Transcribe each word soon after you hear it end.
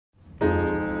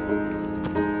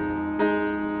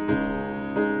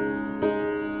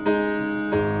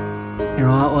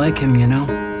lot like him, you know?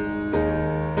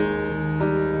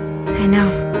 I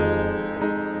know.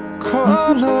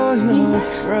 Call all your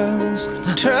friends,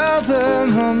 tell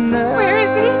them I'm never. Where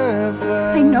is he?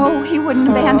 I know he wouldn't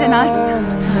abandon us.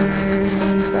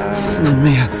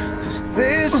 Mia.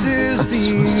 This is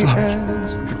I'm so sorry. end.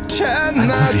 Pretend I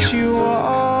love that you.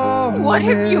 are What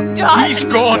have you done? He's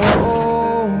gone.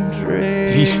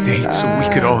 He stayed so we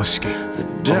could all escape.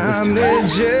 All this time, I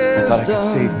thought I could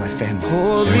save my family.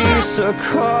 Police are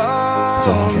It's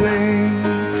all over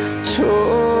now.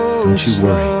 Don't you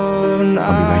worry. I'll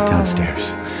be right downstairs.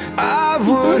 I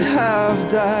would have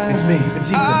died. It's me. It's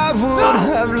Ethan. I would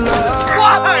have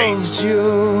loved you.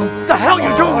 What the hell are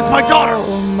you doing with my daughter?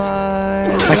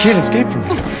 I can't escape from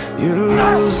you.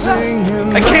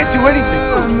 I can't do anything.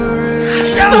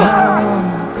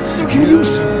 You can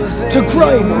use her to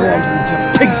grind around her into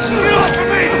peace.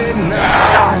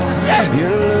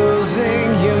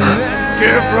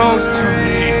 Give Rose to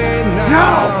me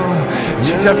now.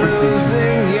 She's everything to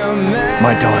me.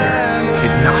 My daughter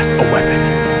is not a weapon.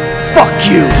 Fuck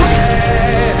you.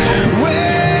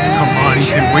 Come on,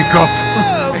 Ethan, wake up.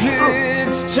 You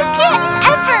can't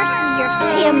ever see your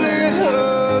family.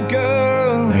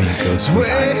 There you go,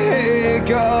 sweetheart.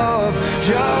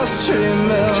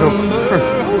 It's over.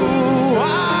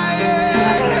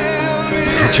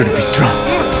 Teach her to be strong.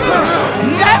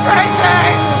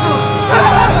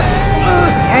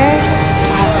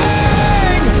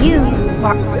 You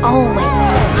are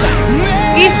always dead.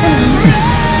 Ethan.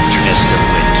 Mr.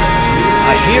 Winter,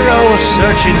 a hero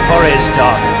searching for his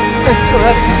daughter. I still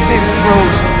have to save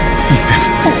Rose. Ethan.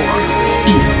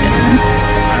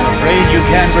 I'm afraid you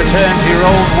can't return to your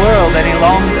old world any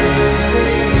longer.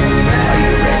 Are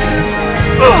you ready?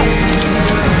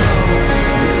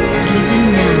 Even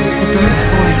now, the burnt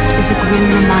forest is a grim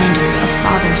reminder of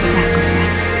Father's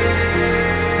sacrifice.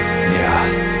 Yeah,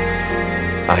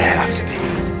 I have to be.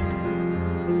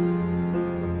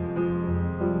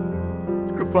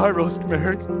 Goodbye,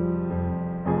 Rosemary.